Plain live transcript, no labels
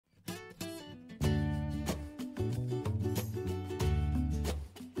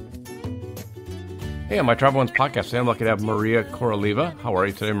Hey, on my Travel Ones podcast today, I'm lucky to have Mariya Koroleva. How are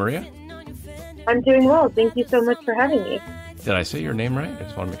you today, Mariya? I'm doing well. Thank you so much for having me. Did I say your name right? I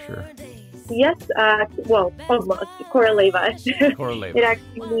just want to make sure. Yes, well, almost. Koroleva. Koroleva. It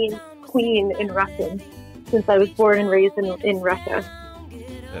actually means queen in Russian, since I was born and raised in Russia.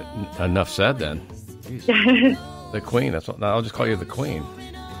 Enough said then. Jeez. The queen. I'll just call you the queen.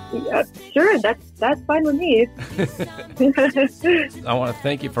 Yeah, sure, that's fine with me. I want to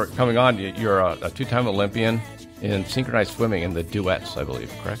thank you for coming on. You're a two-time Olympian in synchronized swimming in the duets, I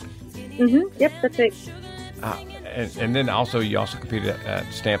believe, correct? Mm-hmm. Yep, that's it. And then you also competed at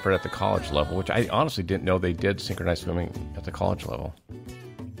Stanford at the college level, which I honestly didn't know they did synchronized swimming at the college level.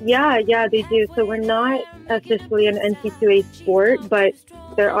 Yeah, they do. So we're not officially an NC2A sport, but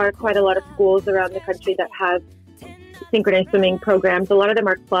there are quite a lot of schools around the country that have synchronized swimming programs. A lot of them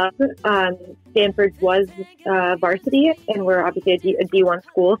are club. Stanford was varsity, and we're obviously a D1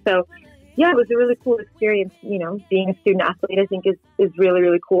 school. So, yeah, it was a really cool experience. You know, being a student athlete, I think, is really,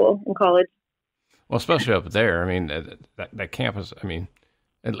 really cool in college. Well, especially up there. I mean, that campus, I mean,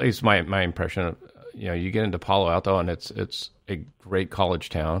 at least my impression of, you get into Palo Alto, and it's a great college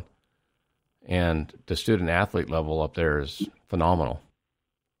town, and the student athlete level up there is phenomenal.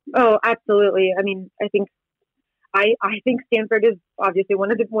 Oh, absolutely. I mean, I think Stanford is obviously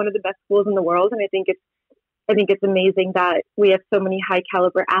one of the best schools in the world, and I think it's amazing that we have so many high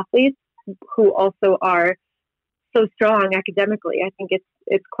caliber athletes who also are so strong academically. I think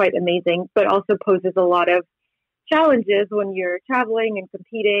it's quite amazing, but also poses a lot of challenges when you're traveling and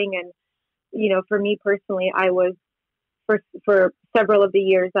competing. And for me personally, I was for several of the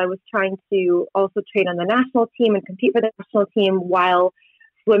years I was trying to also train on the national team and compete for the national team while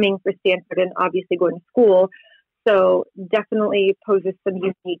swimming for Stanford and obviously going to school. So definitely poses some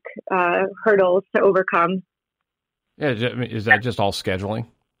unique hurdles to overcome. Yeah, is that just all scheduling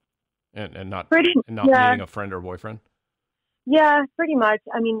and not meeting a friend or boyfriend? Yeah, pretty much.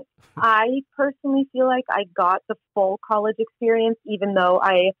 I mean, I personally feel like I got the full college experience, even though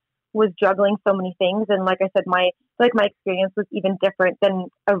I was juggling so many things. And like I said, my experience was even different than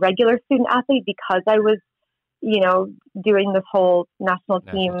a regular student athlete because I was, doing this whole national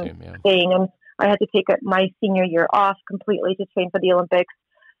team thing. And I had to take my senior year off completely to train for the Olympics.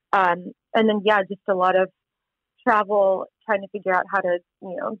 And then, just a lot of travel, trying to figure out how to,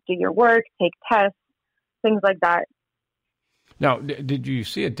 do your work, take tests, things like that. Now, did you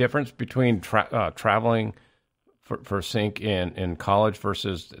see a difference between traveling for sync in college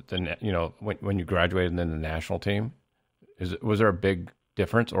versus when you graduated and then the national team? Was there a big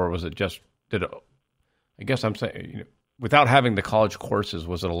difference, or was it just I guess I'm saying without having the college courses,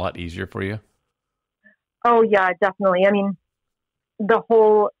 was it a lot easier for you? Oh yeah, definitely. I mean, the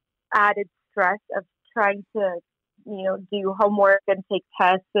whole added stress of trying to do homework and take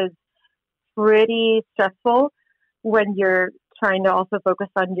tests is pretty stressful when you're trying to also focus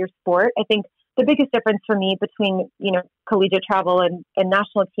on your sport. I think the biggest difference for me between, collegiate travel and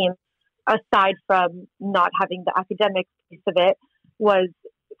national team, aside from not having the academic piece of it, was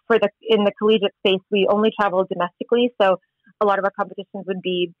in the collegiate space, we only traveled domestically. So a lot of our competitions would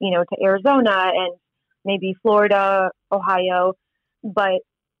be, to Arizona and maybe Florida, Ohio. But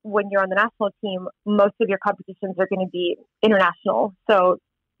when you're on the national team, most of your competitions are going to be international. So,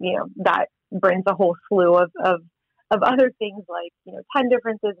 that brings a whole slew of other things like, time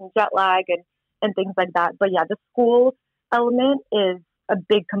differences and jet lag and things like that. But yeah, the school element is a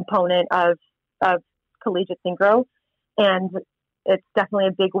big component of collegiate synchro. And it's definitely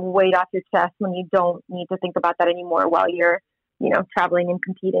a big weight off your chest when you don't need to think about that anymore while you're, traveling and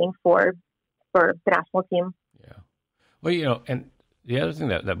competing for the national team. Yeah. Well, and the other thing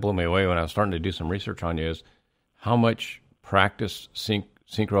that blew me away when I was starting to do some research on you is how much practice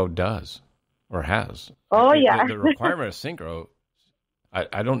synchro does or has. Oh, yeah. The requirement of synchro,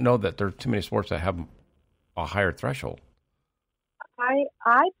 I don't know that there are too many sports that have a higher threshold.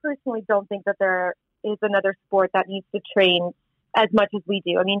 I personally don't think that there is another sport that needs to train as much as we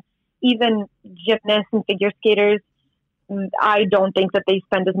do. I mean, even gymnasts and figure skaters, I don't think that they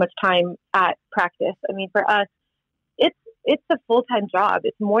spend as much time at practice. I mean, for us, it's a full-time job.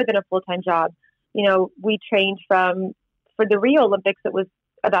 It's more than a full-time job. We trained for the Rio Olympics, it was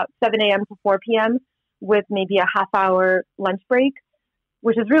about 7 a.m. to 4 p.m. with maybe a half-hour lunch break,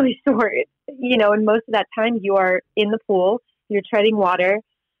 which is really short. And most of that time you are in the pool, you're treading water,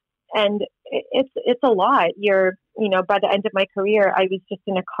 and it's a lot. By the end of my career, I was just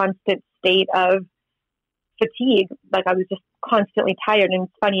in a constant state of fatigue. Like I was just constantly tired. And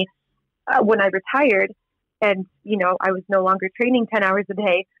it's funny, when I retired and, I was no longer training 10 hours a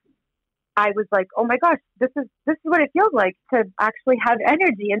day, I was like, oh my gosh, this is what it feels like to actually have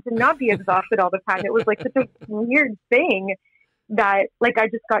energy and to not be exhausted all the time. It was like such a weird thing that like I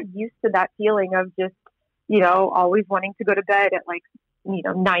just got used to that feeling of just, always wanting to go to bed at like,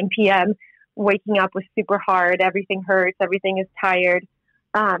 9 p.m., waking up was super hard, everything hurts, everything is tired.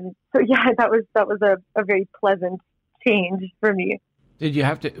 So yeah, that was a very pleasant change for me. Did you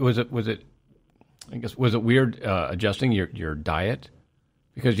have to, was it weird adjusting your diet?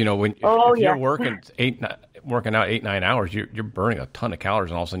 Because, if you're working out 8-9 hours, you're burning a ton of calories,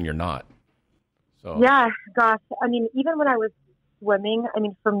 and all of a sudden you're not. So yeah, gosh. I mean, even when I was swimming, I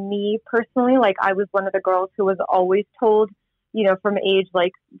mean, for me personally, like I was one of the girls who was always told, from age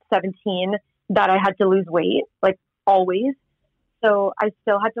like 17 that I had to lose weight, like always. So I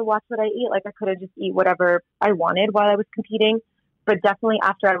still had to watch what I ate. Like I couldn't just eat whatever I wanted while I was competing. But definitely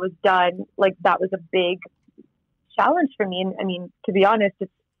after I was done, like that was a big challenge for me. And I mean, to be honest,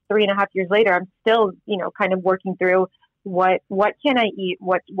 it's 3.5 years later, I'm still, kind of working through what can I eat?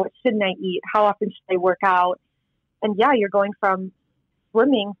 What shouldn't I eat? How often should I work out? And yeah, you're going from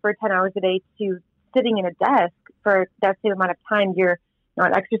swimming for 10 hours a day to sitting in a desk for that same amount of time. You're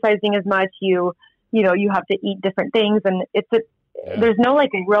not exercising as much. You have to eat different things, and there's no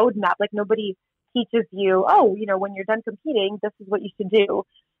like roadmap. Like nobody teaches you, when you're done competing, this is what you should do.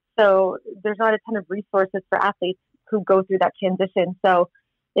 So there's not a ton of resources for athletes who go through that transition. So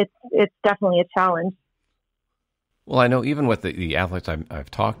it's definitely a challenge. Well, I know even with the athletes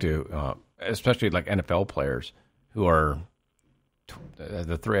I've talked to, especially like NFL players who are,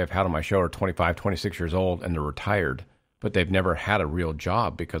 the three I've had on my show are 25, 26 years old, and they're retired, but they've never had a real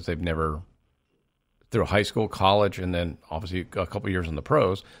job because they've never, through high school, college, and then obviously a couple of years in the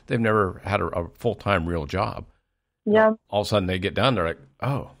pros, they've never had a full-time real job. Yeah. All of a sudden they get done, they're like,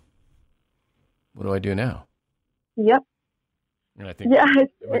 oh, what do I do now? Yep. And I think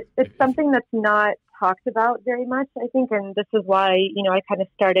it's something that's not talked about very much, I think, and this is why, I kind of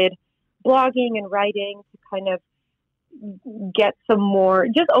started blogging and writing to kind of get some more,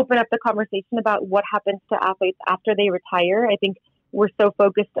 just open up the conversation about what happens to athletes after they retire. I think we're so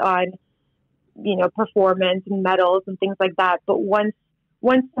focused on, performance and medals and things like that. But once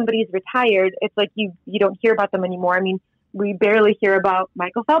somebody's retired, it's like you don't hear about them anymore. I mean, we barely hear about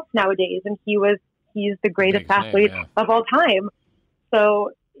Michael Phelps nowadays, and he's the greatest athlete of all time.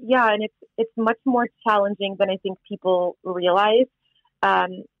 So yeah, and it's much more challenging than I think people realize. I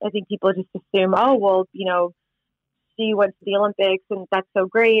think people just assume, oh, well, she went to the Olympics and that's so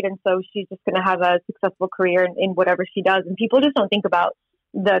great, and so she's just going to have a successful career in whatever she does. And people just don't think about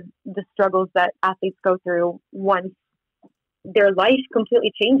the struggles that athletes go through once their life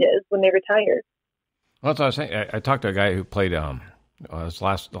completely changes when they retire. Well, that's what I was saying. I talked to a guy who played, the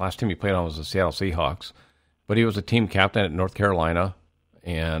last team he played on was the Seattle Seahawks, but he was a team captain at North Carolina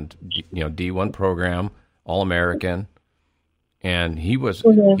and, D1 program, All-American. And he was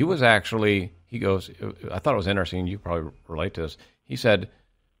actually, he goes, I thought it was interesting, you probably relate to this. He said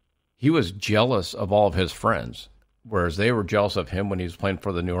he was jealous of all of his friends, whereas they were jealous of him when he was playing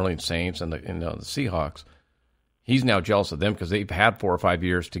for the New Orleans Saints and the Seahawks. He's now jealous of them because they've had 4 or 5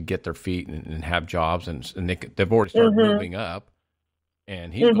 years to get their feet and have jobs, and they've already started moving up,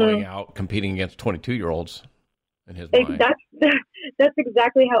 and he's going out competing against 22-year-olds in his mind. That's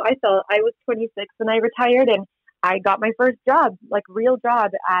exactly how I felt. I was 26 when I retired, and I got my first job, like real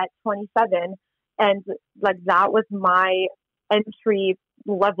job, at 27, and like that was my entry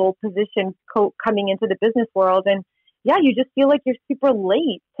level position coming into the business world. And yeah, you just feel like you're super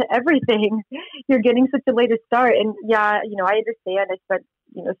late to everything. You're getting such a later start. And yeah, I understand. I spent,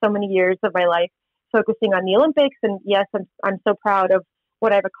 so many years of my life focusing on the Olympics. And yes, I'm so proud of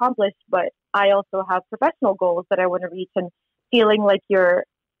what I've accomplished, but I also have professional goals that I want to reach, and feeling like you're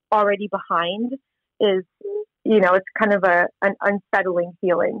already behind is, it's kind of an unsettling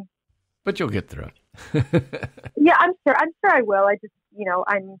feeling. But you'll get through it. Yeah, I'm sure I will. I just,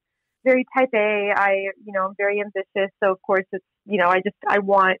 I'm very type A. I'm very ambitious. So of course it's, I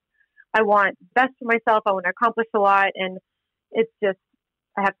want best for myself. I want to accomplish a lot. And it's just,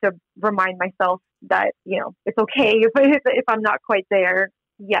 I have to remind myself that, it's okay if I'm not quite there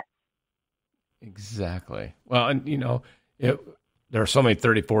yet. Exactly. Well, and there are so many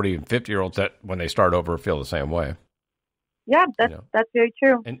 30, 40, and 50-year-olds that when they start over feel the same way. Yeah, that's very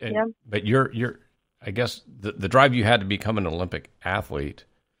true. Yeah. But you're I guess the drive you had to become an Olympic athlete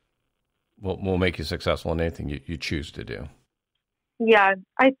will make you successful in anything you choose to do. Yeah,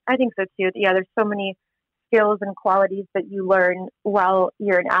 I think so too. Yeah, there's so many skills and qualities that you learn while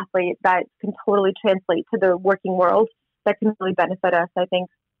you're an athlete that can totally translate to the working world that can really benefit us, I think.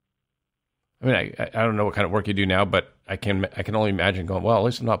 I mean, I don't know what kind of work you do now, but I can only imagine going, well, at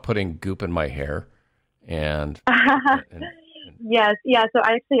least I'm not putting goop in my hair. And, and Yes, yeah. So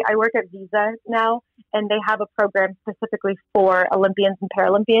I work at Visa now, and they have a program specifically for Olympians and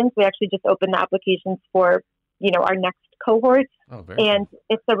Paralympians. We actually just opened the applications for, our next cohort, and cool.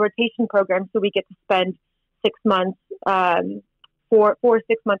 it's a rotation program. So we get to spend 6 months, 4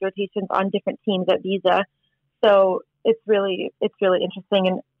 6-month rotations on different teams at Visa. So it's really interesting.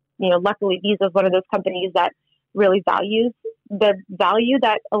 And, luckily Visa is one of those companies that really values the value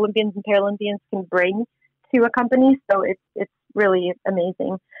that Olympians and Paralympians can bring to a company. So it's really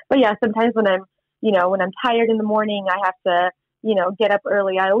amazing. But yeah, sometimes when I'm tired in the morning, I have to, get up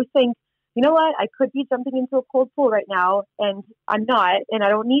early. I always think, you know what, I could be jumping into a cold pool right now, and I'm not, and I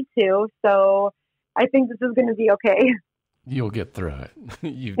don't need to. So I think this is going to be okay. You'll get through it.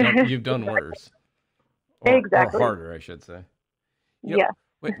 You've done worse. Exactly. Or harder, I should say. Yeah.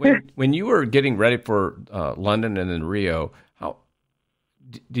 When you were getting ready for London and then Rio, how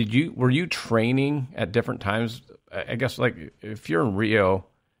were you training at different times? I guess, like, if you're in Rio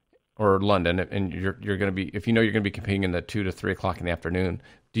or London and you're going to be, if you're going to be competing in the 2 to 3 o'clock in the afternoon,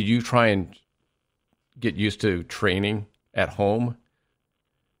 did you try and get used to training at home,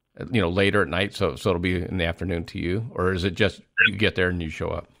 later at night, so it'll be in the afternoon to you, or is it just you get there and you show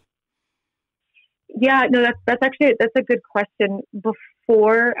up? Yeah, no, that's a good question.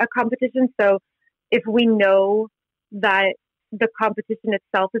 Before a competition, so if we know that the competition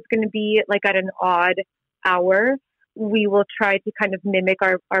itself is going to be like at an odd hour, we will try to kind of mimic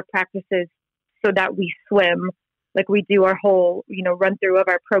our practices so that we swim, like we do our whole, run through of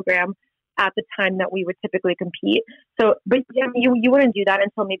our program at the time that we would typically compete. So, but yeah, you wouldn't do that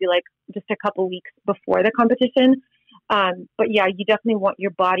until maybe like just a couple weeks before the competition. But yeah, you definitely want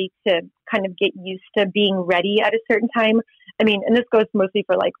your body to kind of get used to being ready at a certain time. I mean, and this goes mostly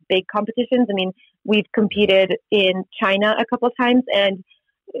for like big competitions. I mean, we've competed in China a couple of times, and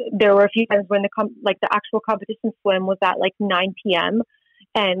there were a few times when the actual competition swim was at like 9 p.m.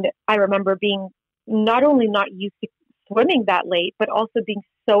 And I remember being not only not used to swimming that late, but also being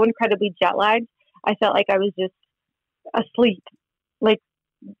so incredibly jet lagged. I felt like I was just asleep, like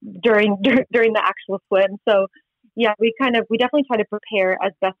during the actual swim. So yeah, we definitely try to prepare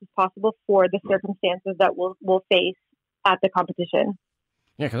as best as possible for the circumstances that we'll face at the competition.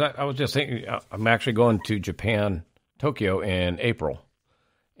 Yeah, because I was just thinking, I'm actually going to Japan, Tokyo in April,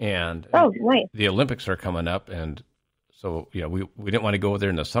 and nice. The Olympics are coming up, and so we didn't want to go there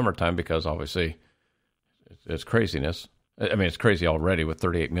in the summertime because obviously it's craziness. I mean, it's crazy already with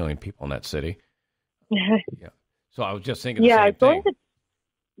 38 million people in that city. Yeah. So I was just thinking the same thing.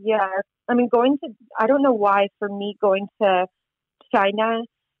 I mean, I don't know why, for me, going to China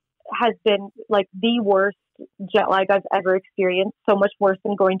has been like the worst jet lag I've ever experienced, so much worse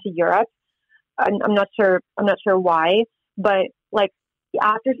than going to Europe. I'm not sure why, but like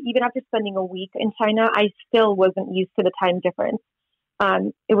even after spending a week in China, I still wasn't used to the time difference.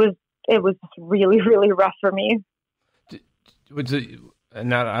 It was just really, really rough for me.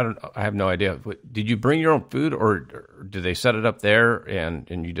 I have no idea. Did you bring your own food, or do they set it up there and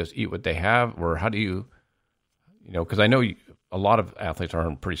you just eat what they have, or how do you, because I know a lot of athletes are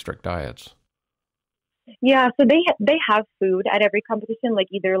on pretty strict diets. Yeah, so they have food at every competition. Like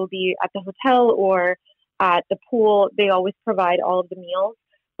either it'll be at the hotel or at the pool. They always provide all of the meals.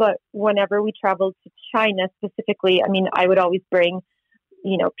 But whenever we traveled to China specifically, I mean, I would always bring,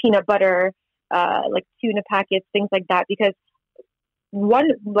 peanut butter, like tuna packets, things like that, because one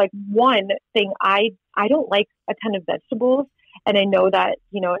thing, I don't like a ton of vegetables, and I know that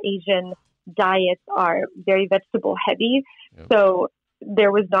Asian diets are very vegetable heavy. Yep. So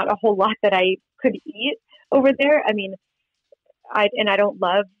there was not a whole lot that I could eat over there. I mean, I don't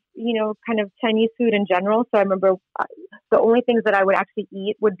love kind of Chinese food in general. So I remember the only things that I would actually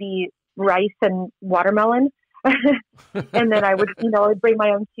eat would be rice and watermelon, and then I would bring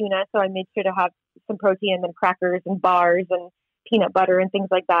my own tuna. So I made sure to have some protein and then crackers and bars and peanut butter and things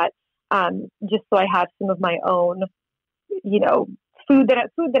like that, just so I have some of my own, food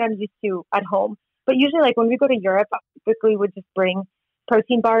that I'm used to at home. But usually, like when we go to Europe, I typically would just bring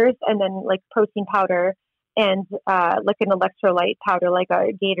protein bars and then like protein powder and like an electrolyte powder, like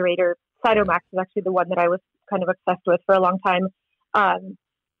a Gatorade, or Cytomax is actually the one that I was kind of obsessed with for a long time.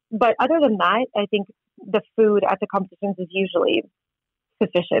 But other than that, I think the food at the competitions is usually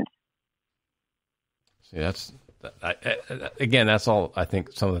sufficient. See, that's all. I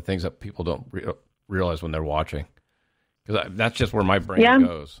think some of the things that people don't realize when they're watching, because that's just where my brain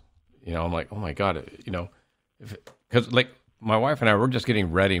goes. I'm like, oh my God, because like my wife and I, we're just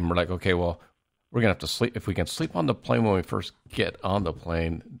getting ready, and we're like, okay, well, we're gonna have to sleep. If we can sleep on the plane when we first get on the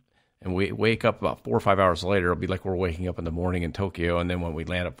plane, and we wake up about 4 or 5 hours later. It'll be like we're waking up in the morning in Tokyo, and then when we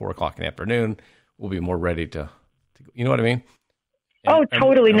land at 4 o'clock in the afternoon, we'll be more ready to you know what I mean?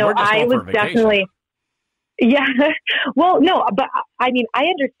 Totally. No, I was definitely. Yeah. Well, no, but I mean, I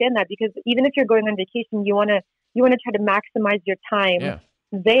understand that because even if you're going on vacation, you want to try to maximize your time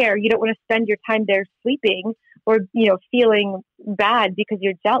there. You don't want to spend your time there sleeping or, feeling bad because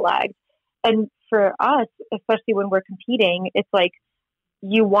you're jet lagged. And for us, especially when we're competing, it's like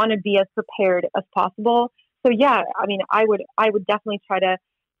you want to be as prepared as possible. So yeah, I mean, I would definitely try to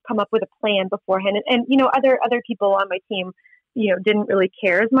come up with a plan beforehand. And other people on my team, didn't really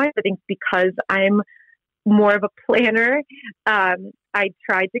care as much. I think because I'm more of a planner, I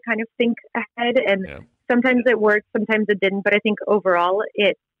tried to kind of think ahead, and sometimes it worked, sometimes it didn't. But I think overall,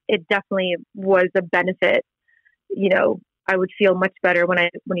 it definitely was a benefit. I would feel much better when I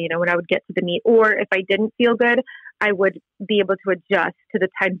would get to the meet, or if I didn't feel good, I would be able to adjust to the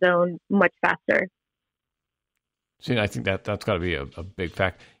time zone much faster. See, I think that's got to be a big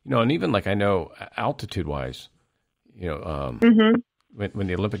fact. And even like I know altitude wise, when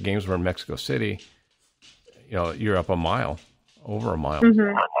the Olympic Games were in Mexico City, you're up over a mile.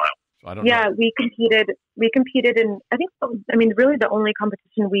 Mm-hmm. So I don't know. We competed in, really the only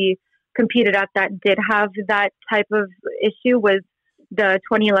competition we competed at that did have that type of issue was the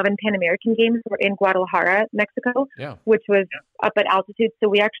 2011 Pan American Games were in Guadalajara, Mexico, which was up at altitude. So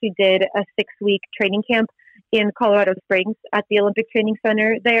we actually did a 6-week training camp in Colorado Springs at the Olympic Training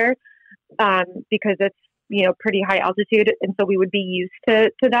Center there, because it's, pretty high altitude. And so we would be used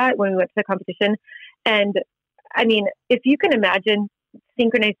to that when we went to the competition. And I mean, if you can imagine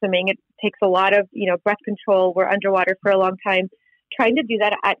synchronized swimming, it takes a lot of, breath control. We're underwater for a long time. Trying to do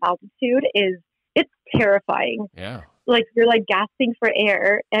that at altitude it's terrifying. Yeah. Like you're like gasping for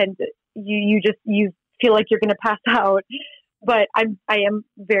air and you feel like you're going to pass out. But I am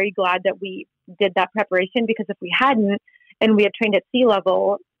very glad that we did that preparation, because if we hadn't and we had trained at sea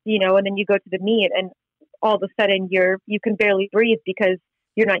level, and then you go to the meet and all of a sudden you can barely breathe because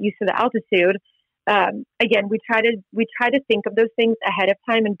you're not used to the altitude. Again, we try to think of those things ahead of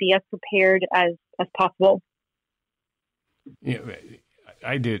time and be as prepared as possible.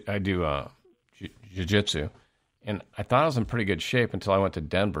 I do jiu-jitsu, and I thought I was in pretty good shape until I went to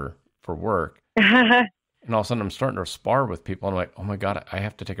Denver for work. And all of a sudden I'm starting to spar with people, and I'm like, oh my God, I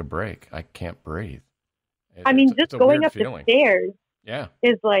have to take a break. I can't breathe. Just going up the stairs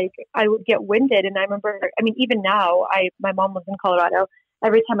is like, I would get winded. And I remember, even now, my mom lives in Colorado.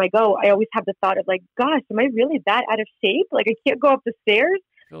 Every time I go, I always have the thought of like, gosh, am I really that out of shape? Like I can't go up the stairs.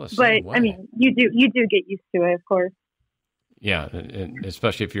 But way. You do get used to it, of course. Yeah. And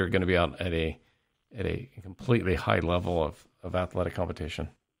especially if you're going to be out at a completely high level of athletic competition.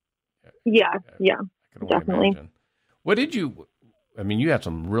 Yeah. Definitely. Imagine. What did you had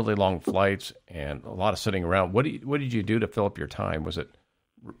some really long flights and a lot of sitting around. What did you do to fill up your time? Was it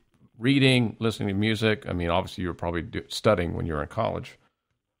reading, listening to music? Obviously you were probably studying when you were in college.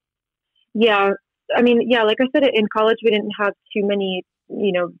 Yeah. Like I said, in college, we didn't have too many,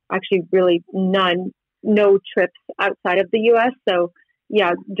 actually really no trips outside of the U.S. So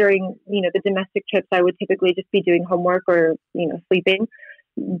yeah, during, the domestic trips, I would typically just be doing homework or, sleeping.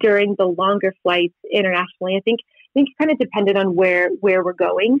 During the longer flights internationally, I think it kind of depended on where we're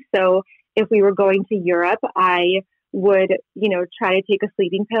going. So if we were going to Europe, I would, try to take a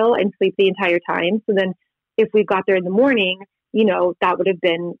sleeping pill and sleep the entire time. So then if we got there in the morning, that would have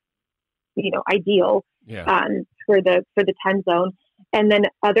been, ideal for the time zone. And then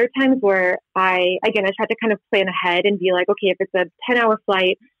other times where I tried to kind of plan ahead and be like, okay, if it's a 10-hour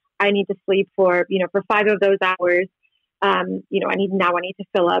flight, I need to sleep for 5 of those hours. I need to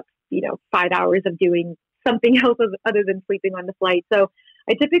fill up, 5 hours of doing something else other than sleeping on the flight. So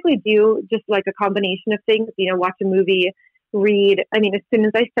I typically do just like a combination of things, watch a movie, read. As soon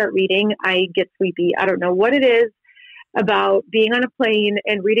as I start reading, I get sleepy. I don't know what it is about being on a plane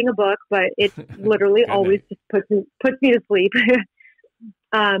and reading a book, but it literally always just puts me to sleep.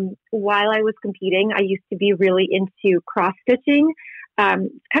 While I was competing, I used to be really into cross stitching.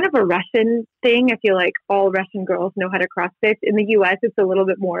 It's kind of a Russian thing. I feel like all Russian girls know how to cross stitch. In the U.S., it's a little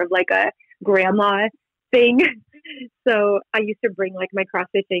bit more of like a grandma thing. So I used to bring like my cross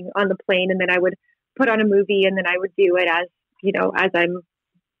stitching on the plane, and then I would put on a movie, and then I would do it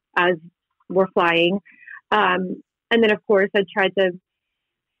as we're flying. And then of course I tried to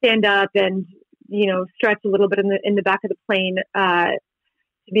stand up and, stretch a little bit in the back of the plane.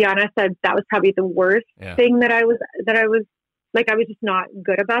 To be honest, that was probably the worst thing that I was just not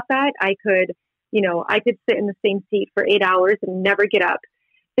good about that. I could sit in the same seat for 8 hours and never get up,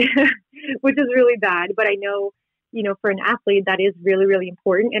 which is really bad. But I know for an athlete, that is really, really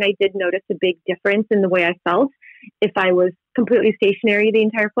important. And I did notice a big difference in the way I felt if I was completely stationary the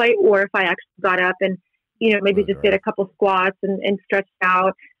entire flight, or if I actually got up and, maybe just did a couple squats and stretched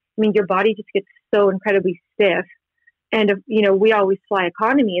out. I mean, your body just gets so incredibly stiff. And, we always fly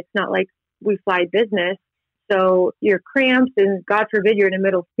economy. It's not like we fly business. So your cramps, and God forbid you're in a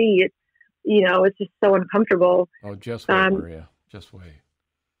middle seat, it's just so uncomfortable. Oh, just wait, Mariya. Just wait.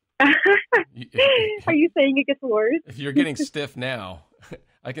 Are you saying it gets worse? If you're getting stiff now,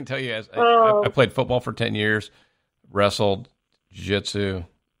 I can tell you, I played football for 10 years, wrestled, jiu-jitsu,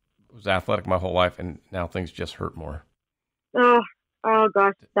 was athletic my whole life, and now things just hurt more. Oh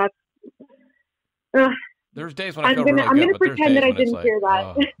gosh, that's... There's days when I feel really good, I'm going to pretend that I didn't hear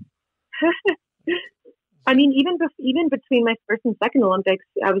that. I mean, even between my first and second Olympics,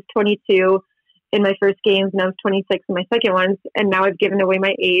 I was 22 in my first games, and I was 26 in my second ones, and now I've given away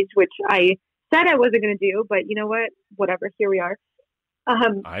my age, which I said I wasn't going to do, but you know what? Whatever, here we are.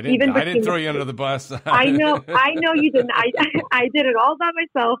 I didn't throw you under the bus. I know you didn't. I did it all by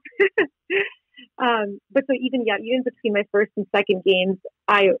myself. But so even between my first and second games,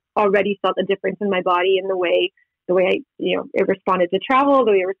 I already felt a difference in my body and the way I, it responded to travel,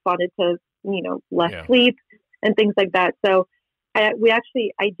 the way it responded to, less sleep and things like that. So I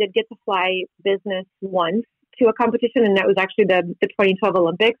did get to fly business once to a competition, and that was actually the 2012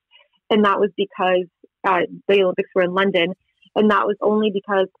 Olympics. And that was because the Olympics were in London. And that was only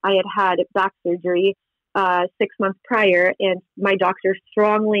because I had back surgery 6 months prior, and my doctor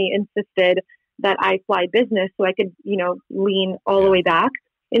strongly insisted that I fly business so I could, lean all the way back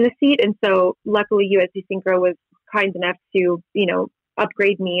in the seat. And so luckily USC Synchro was kind enough to,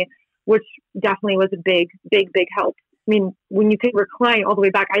 upgrade me, which definitely was a big, big, big help. I mean, when you can recline all the way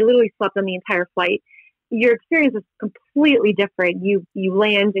back, I literally slept on the entire flight. Your experience is completely different. You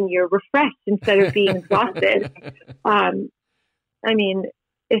land and you're refreshed instead of being exhausted. I mean,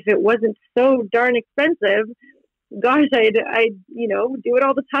 if it wasn't so darn expensive, gosh, I'd do it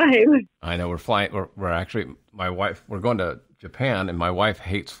all the time. I know. We're flying. We're actually, we're going to Japan, and my wife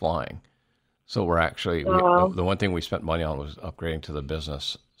hates flying. So we're actually, the one thing we spent money on was upgrading to the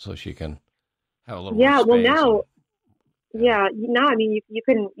business so she can have a little more space. Well, now, I mean, you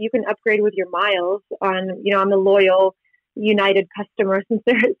can upgrade with your miles on, I'm a loyal United customer since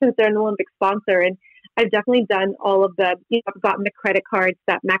they're an Olympic sponsor. And I've definitely done all of the, I've gotten the credit cards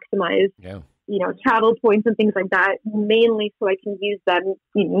that maximize, travel points and things like that, mainly so I can use them,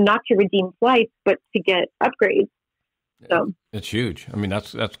 not to redeem flights, but to get upgrades. So it's huge. I mean,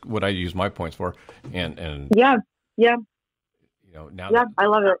 that's what I use my points for. And yeah. Now I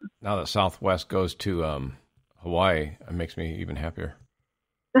love it. Now that Southwest goes to Hawaii, it makes me even happier.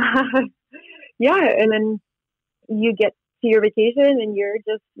 Yeah. And then you get to your vacation and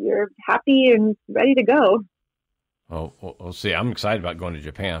you're happy and ready to go. Oh, we'll see. I'm excited about going to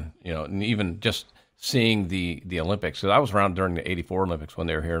Japan, and even just seeing the Olympics. So I was around during the '84 Olympics when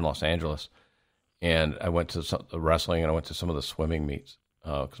they were here in Los Angeles, and I went to the wrestling and I went to some of the swimming meets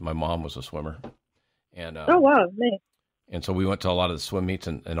because my mom was a swimmer. And oh wow, nice. And so we went to a lot of the swim meets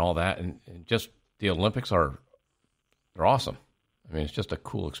and all that, and just the Olympics they're awesome. I mean, it's just a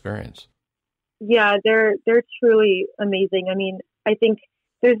cool experience. Yeah, they're truly amazing. I mean, I think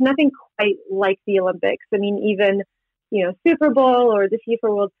there's nothing quite like the Olympics. I mean, even, Super Bowl or the FIFA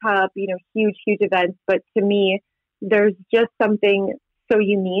World Cup, huge, huge events. But to me, there's just something so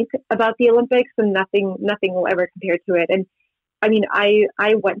unique about the Olympics, and nothing will ever compare to it. And I mean,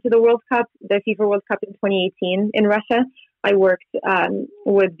 I went to the World Cup, the FIFA World Cup in 2018 in Russia. I worked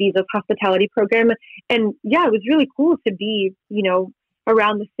with Visa's hospitality program. And yeah, it was really cool to be,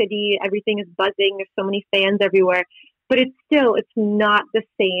 around the city. Everything is buzzing. There's so many fans everywhere. But it's not the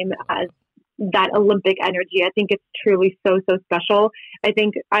same as that Olympic energy. I think it's truly so, so special. I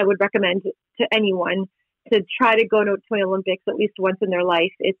think I would recommend to anyone to try to go to an Olympics at least once in their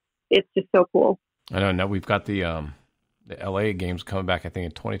life. It's just so cool. I know. Now we've got the LA games coming back, I think,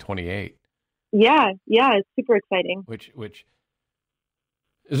 in 2028. Yeah, it's super exciting. Which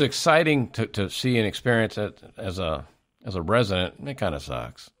is exciting to see and experience it as a resident. It kind of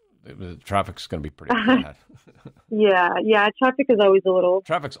sucks. The traffic's going to be pretty bad. Yeah. Traffic is always a little.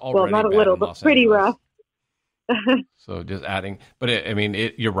 Traffic's already not a bad little, but pretty rough. So just adding, but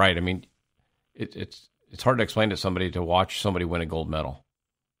you're right. I mean, it's hard to explain to somebody to watch somebody win a gold medal.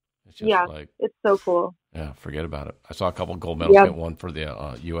 It's just it's so cool. Yeah, forget about it. I saw a couple of gold medals get won for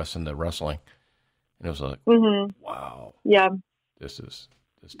the U.S. in the wrestling, and it was like, wow. Yeah. This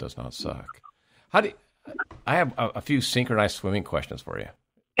does not suck. I have a few synchronized swimming questions for you.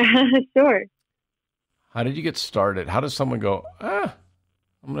 Sure. How did you get started? How does someone go, I'm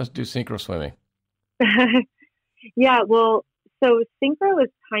going to do synchro swimming? Yeah, well, so synchro is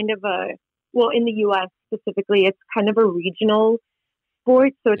kind of well, in the US specifically, it's kind of a regional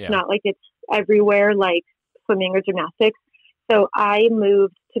sport. So it's Yeah. not like it's everywhere like swimming or gymnastics. So I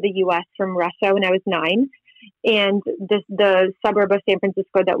moved to the US from Russia when I was 9. And the suburb of San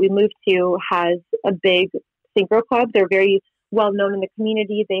Francisco that we moved to has a big synchro club. They're very well known in the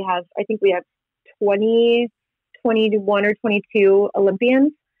community. They have, I think we have 20, 21 or 22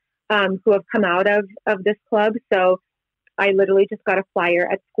 Olympians who have come out of this club. So I literally just got a flyer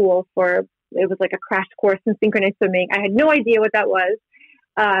at school for, it was like a crash course in synchronized swimming. I had no idea what that was.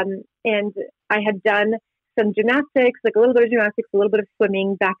 And I had done some gymnastics, like a little bit of gymnastics, a little bit of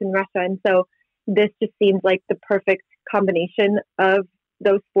swimming back in Russia. And so this just seemed like the perfect combination of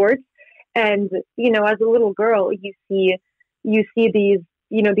those sports. And, you know, as a little girl, you see these,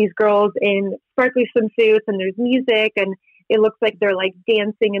 you know, these girls in sparkly swimsuits and there's music and it looks like they're like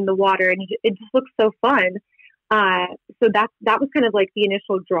dancing in the water and it just looks so fun. So that was kind of like the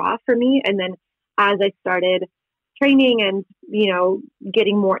initial draw for me. And then as I started training and, you know,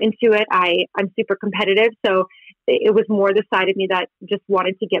 getting more into it, I'm super competitive. So it was more the side of me that just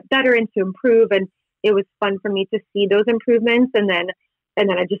wanted to get better and to improve. And it was fun for me to see those improvements. And then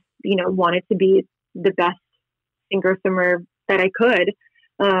I just, you know, wanted to be the best synchro swimmer that I could.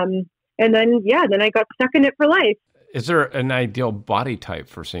 And then I got stuck in it for life. Is there an ideal body type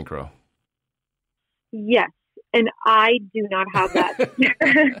for synchro? Yes. And I do not have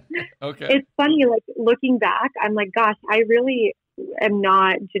that. Okay. It's funny, like looking back, I'm like, gosh, I really am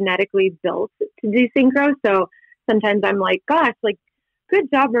not genetically built to do synchro. So sometimes I'm like, gosh, like, good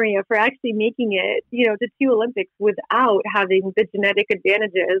job, Mariya, for actually making it, you know, to 2 Olympics without having the genetic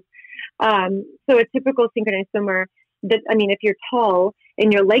advantages. So a typical synchronized swimmer, if you're tall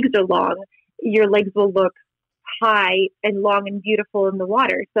and your legs are long, your legs will look high and long and beautiful in the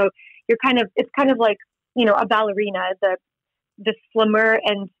water. So it's kind of like, you know, a ballerina, the slimmer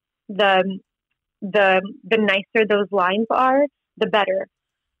and the nicer those lines are, the better.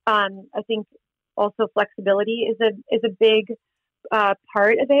 I think also flexibility is a big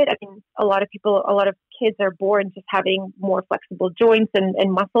part of it. I mean, a lot of kids are born just having more flexible joints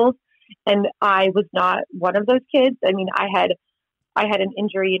and muscles. And I was not one of those kids. I mean, I had an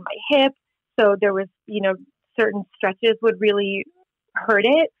injury in my hip. So there was, you know, certain stretches would really hurt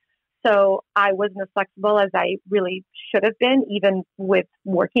it. So I wasn't as flexible as I really should have been, even with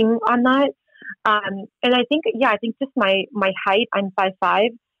working on that. And I think just my height, I'm 5'5".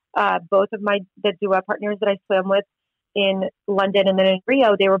 Both of the duet partners that I swam with in London and then in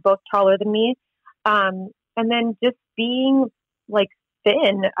Rio, they were both taller than me. And then just being like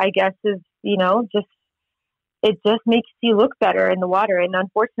thin, I guess, is, you know, it just makes you look better in the water. And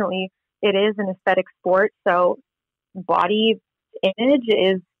unfortunately, it is an aesthetic sport. So body image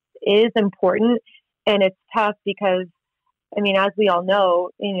is important, and it's tough because, I mean, as we all know,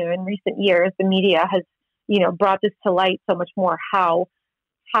 you know, in recent years, the media has, you know, brought this to light so much more, how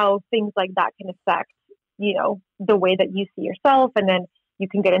things like that can affect, you know, the way that you see yourself, and then you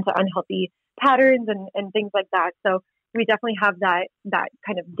can get into unhealthy patterns and things like that. So we definitely have that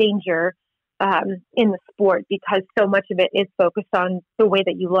kind of danger in the sport because so much of it is focused on the way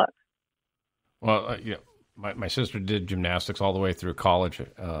that you look. Well, yeah. My sister did gymnastics all the way through college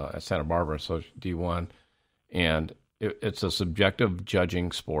at Santa Barbara, so D1, and it's a subjective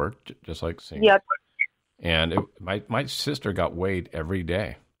judging sport, just like singing. Yep. And my sister got weighed every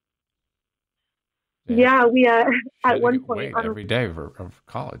day. Yeah, we at one point every day of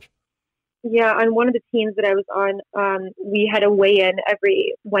college. Yeah, on one of the teams that I was on, we had a weigh-in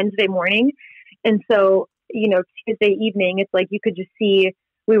every Wednesday morning, and so, you know, Tuesday evening, it's like you could just see.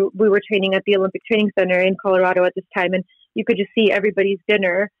 We were training at the Olympic Training Center in Colorado at this time, and you could just see everybody's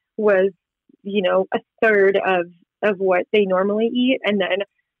dinner was, you know, a third of what they normally eat. And then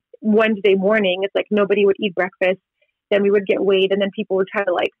Wednesday morning, it's like nobody would eat breakfast. Then we would get weighed, and then people would try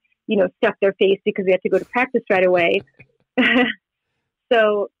to, like, you know, stuff their face because we had to go to practice right away.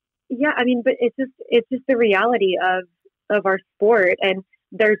 So yeah, I mean, but it's just the reality of our sport. And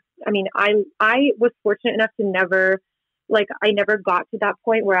I was fortunate enough to never got to that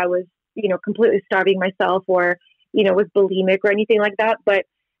point where I was, you know, completely starving myself or, you know, was bulimic or anything like that. But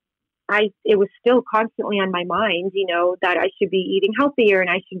it was still constantly on my mind, you know, that I should be eating healthier and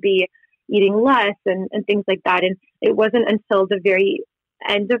I should be eating less and things like that. And it wasn't until the very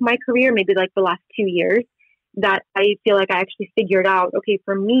end of my career, maybe like the last 2 years, that I feel like I actually figured out, okay,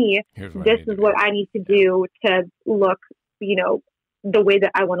 for me, this is what I need to do to look, you know, the way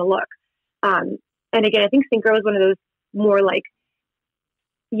that I want to look. And again, I think synchro is one of those more like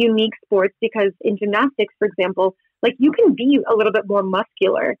unique sports because in gymnastics, for example, like you can be a little bit more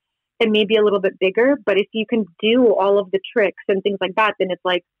muscular and maybe a little bit bigger. But if you can do all of the tricks and things like that, then it's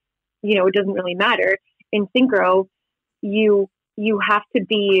like, it doesn't really matter. In synchro, you have to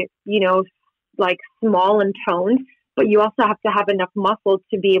be, like small and toned, but you also have to have enough muscle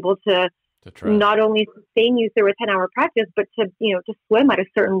to be able to not only sustain you through a 10-hour practice, but to swim at a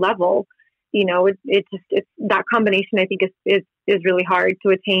certain level. It's that combination, I think, is really hard to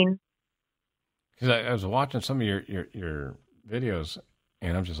attain. Because I was watching some of your videos,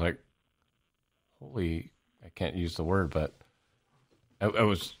 and I'm just like, holy, I can't use the word, but I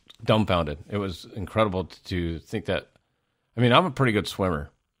was dumbfounded. It was incredible to think that. I mean, I'm a pretty good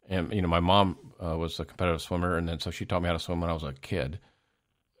swimmer, and my mom was a competitive swimmer, and then so she taught me how to swim when I was a kid,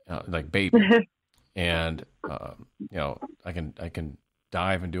 like baby, and I can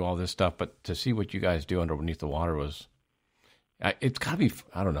dive and do all this stuff, but to see what you guys do underneath the water it's got to be,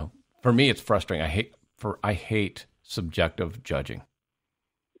 I don't know. For me, it's frustrating. I hate subjective judging.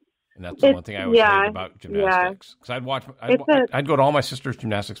 And that's the one thing I always hate about gymnastics. Because I'd go to all my sister's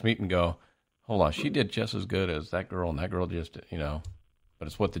gymnastics meet and go, hold on, she did just as good as that girl, and that girl just, but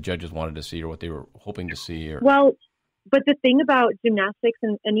it's what the judges wanted to see or what they were hoping to see. Well, but the thing about gymnastics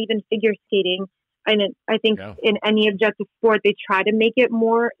and even figure skating, and I think in any objective sport, they try to make it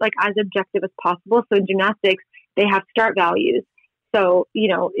more like as objective as possible. So in gymnastics, they have start values. So,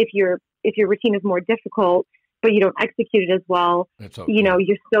 if your routine is more difficult, but you don't execute it as well, okay,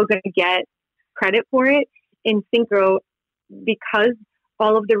 you're still going to get credit for it. In synchro, because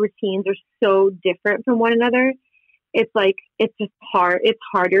all of the routines are so different from one another, it's just hard. It's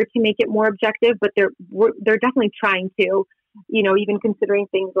harder to make it more objective, but they're definitely trying to, even considering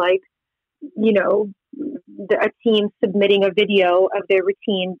things like, a team submitting a video of their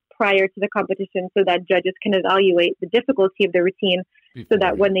routine prior to the competition so that judges can evaluate the difficulty of the routine so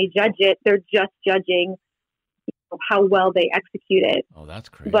that when they judge it, they're just judging how well they execute it. Oh, that's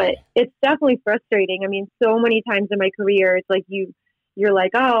crazy. But it's definitely frustrating. I mean, so many times in my career, it's like you're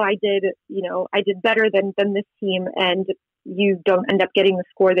like, oh, I did better than this team, and you don't end up getting the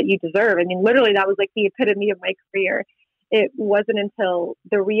score that you deserve. I mean, literally, that was like the epitome of my career. It wasn't until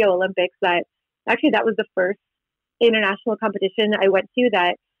the Rio Olympics that was the first international competition I went to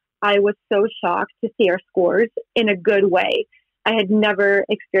that I was so shocked to see our scores in a good way. I had never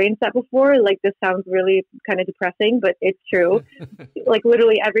experienced that before. Like, this sounds really kind of depressing, but it's true. Like,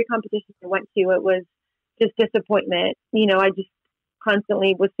 literally every competition I went to, it was just disappointment. I just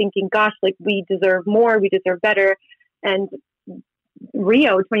constantly was thinking, gosh, like, we deserve more, we deserve better. And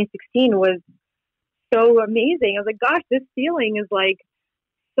Rio 2016 was so amazing. I was like, gosh, this feeling is like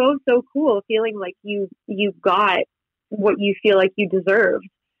so cool, feeling like you got what you feel like you deserved.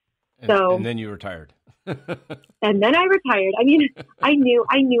 And then you retired. And then I retired. I mean, I knew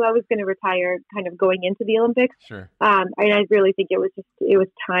I was going to retire kind of going into the Olympics. Sure. And I really think it was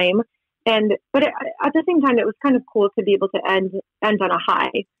time. But at the same time, it was kind of cool to be able to end on a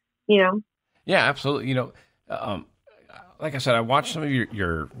high, Yeah, absolutely. Like I said, I watched some of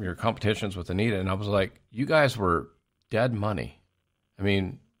your competitions with Anita, and I was like, you guys were dead money. I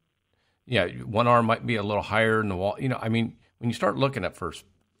mean, yeah, one arm might be a little higher in the wall. I mean, when you start looking at first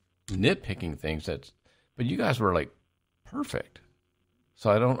nitpicking things, but you guys were like perfect.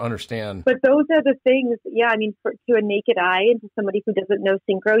 So I don't understand. But those are the things. Yeah, I mean, to a naked eye and to somebody who doesn't know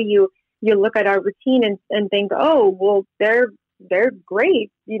synchro, you look at our routine and think, oh, well, they're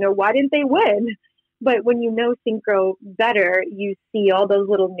great. Why didn't they win? But when you know synchro better, you see all those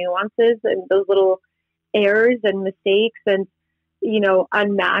little nuances and those little errors and mistakes and,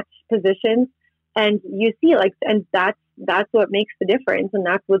 unmatched positions. And you see and that's what makes the difference. And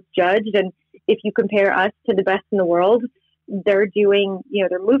that's what's judged. And if you compare us to the best in the world, they're doing,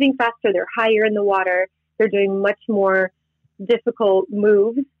 they're moving faster, they're higher in the water, they're doing much more difficult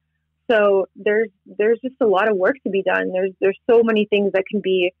moves. So there's just a lot of work to be done. There's so many things that can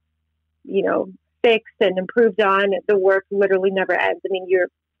be, fixed and improved on. The work literally never ends. I mean,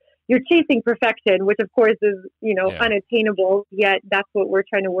 you're chasing perfection, which of course is, unattainable, yet that's what we're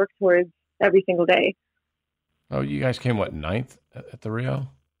trying to work towards every single day. Oh, you guys came, ninth at the Rio?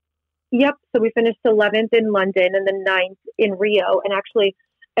 Yep. So we finished 11th in London and then 9th in Rio. And actually,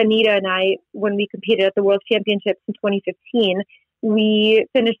 Anita and I, when we competed at the World Championships in 2015, we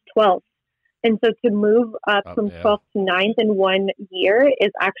finished 12th. And so to move up from 12th to 9th in 1 year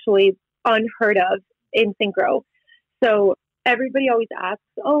is actually unheard of in synchro. So everybody always asks,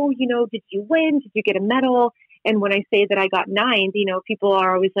 oh, did you win? Did you get a medal? And when I say that I got 9th, people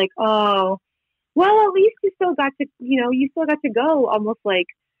are always like, oh, well, at least you still got to go, almost like,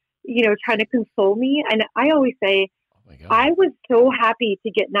 trying to console me. And I always say, I was so happy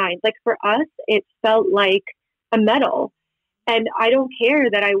to get 9th. Like, for us, it felt like a medal. And I don't care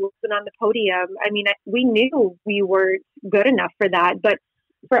that I wasn't on the podium. I mean, we knew we weren't good enough for that. But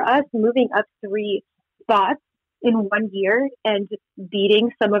for us, moving up 3 spots in 1 year and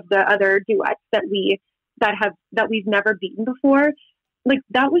beating some of the other duets that we've never beaten before, like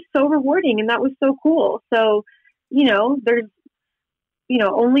that was so rewarding and that was so cool. So, there's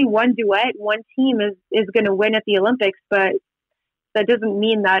only one duet, one team is going to win at the Olympics, but that doesn't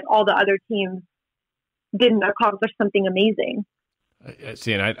mean that all the other teams didn't accomplish something amazing.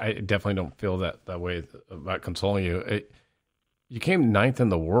 See, and I definitely don't feel that way about consoling you. You came 9th in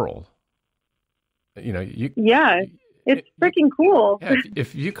the world. It's freaking cool. Yeah,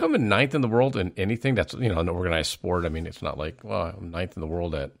 if you come in 9th in the world in anything that's, an organized sport, I mean, it's not like, well, I'm 9th in the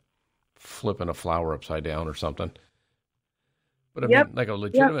world at flipping a flower upside down or something. But I mean, like a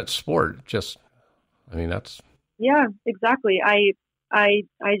legitimate sport, that's. Yeah, exactly. I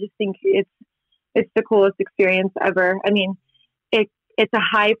just think it's the coolest experience ever. I mean, it's a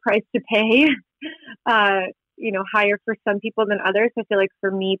high price to pay, higher for some people than others. I feel like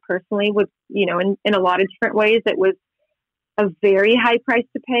for me personally, with, in a lot of different ways, it was a very high price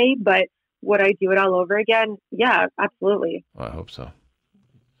to pay, but would I do it all over again? Yeah, absolutely. Well, I hope so.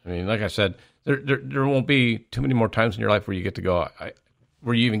 I mean, like I said, there won't be too many more times in your life where you get to go,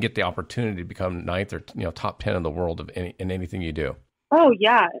 where you even get the opportunity to become 9th or top 10 in the world in anything you do. Oh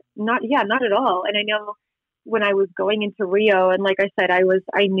yeah, not at all. And I know when I was going into Rio, and like I said, I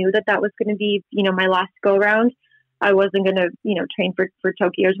knew that was going to be my last go round. I wasn't going to train for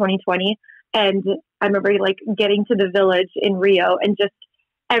Tokyo 2020. And I remember like getting to the village in Rio and just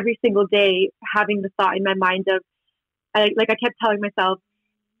every single day having the thought in my mind of I kept telling myself,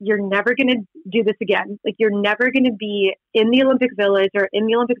 you're never going to do this again. Like you're never going to be in the Olympic Village or in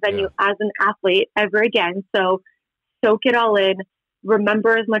the Olympic venue as an athlete ever again. So soak it all in,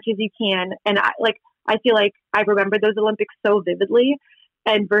 remember as much as you can. And I feel like I remember those Olympics so vividly.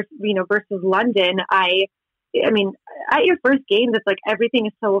 And versus London, I mean, at your first games, it's like everything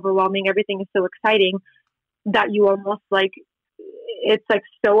is so overwhelming, everything is so exciting that you almost like it's like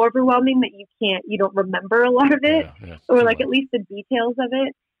so overwhelming that you don't remember a lot of it, or like at least the details of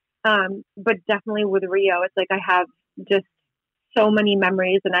it. But definitely with Rio, it's like I have just so many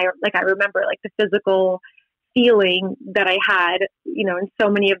memories, and I remember like the physical feeling that I had, in so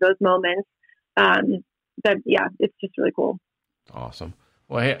many of those moments. It's just really cool. Awesome.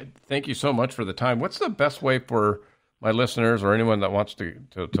 Well, hey, thank you so much for the time. What's the best way for my listeners or anyone that wants to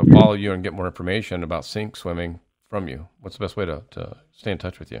follow you and get more information about synch swimming from you? What's the best way to stay in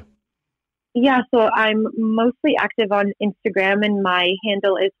touch with you? Yeah, so I'm mostly active on Instagram, and my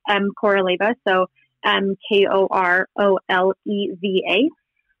handle is Koroleva, so Koroleva.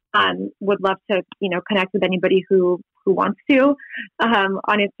 Would love to, connect with anybody who wants to on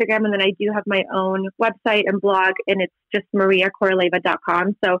Instagram. And then I do have my own website and blog, and it's just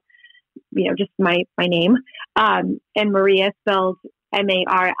mariyakoroleva.com. So, just my name. And Mariya spelled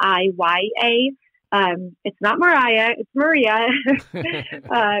Mariya. It's not Mariah, it's Mariya.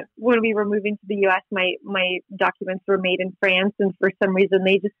 When we were moving to the U.S., my documents were made in France, and for some reason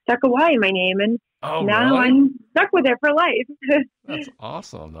they just stuck a Y in my name, and now really? I'm stuck with it for life. That's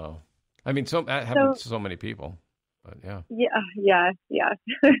awesome, though. I mean, so many people, but yeah.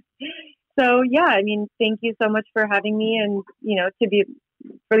 So yeah, I mean, thank you so much for having me, and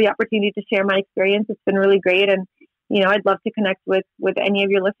for the opportunity to share my experience. It's been really great, and I'd love to connect with any of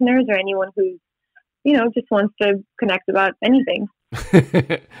your listeners or anyone who's just wants to connect about anything.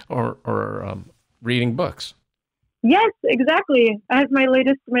 or reading books. Yes, exactly. As my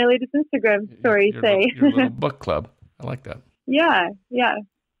latest Instagram story your little book club. I like that. Yeah.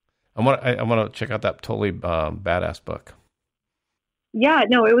 I want to check out that totally badass book. Yeah,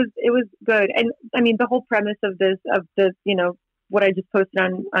 no, it was good. And I mean, the whole premise of this, what I just posted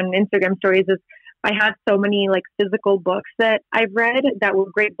on Instagram stories is I have so many like physical books that I've read that were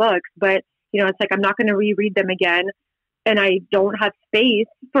great books, but it's like, I'm not going to reread them again. And I don't have space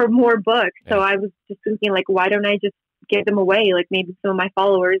for more books. So I was just thinking like, why don't I just give them away? Like maybe some of my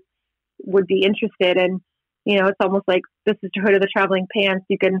followers would be interested. And, it's almost like the Sisterhood of the Traveling Pants.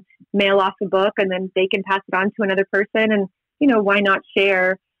 You can mail off a book and then they can pass it on to another person. And, why not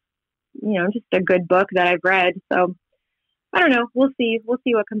share, just a good book that I've read. So I don't know. We'll see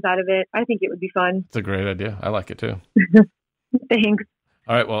what comes out of it. I think it would be fun. It's a great idea. I like it too. Thanks.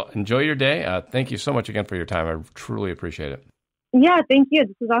 All right. Well, enjoy your day. Thank you so much again for your time. I truly appreciate it. Yeah. Thank you.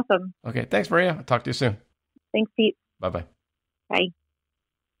 This is awesome. Okay. Thanks, Mariya. I'll talk to you soon. Thanks, Pete. Bye-bye. Bye.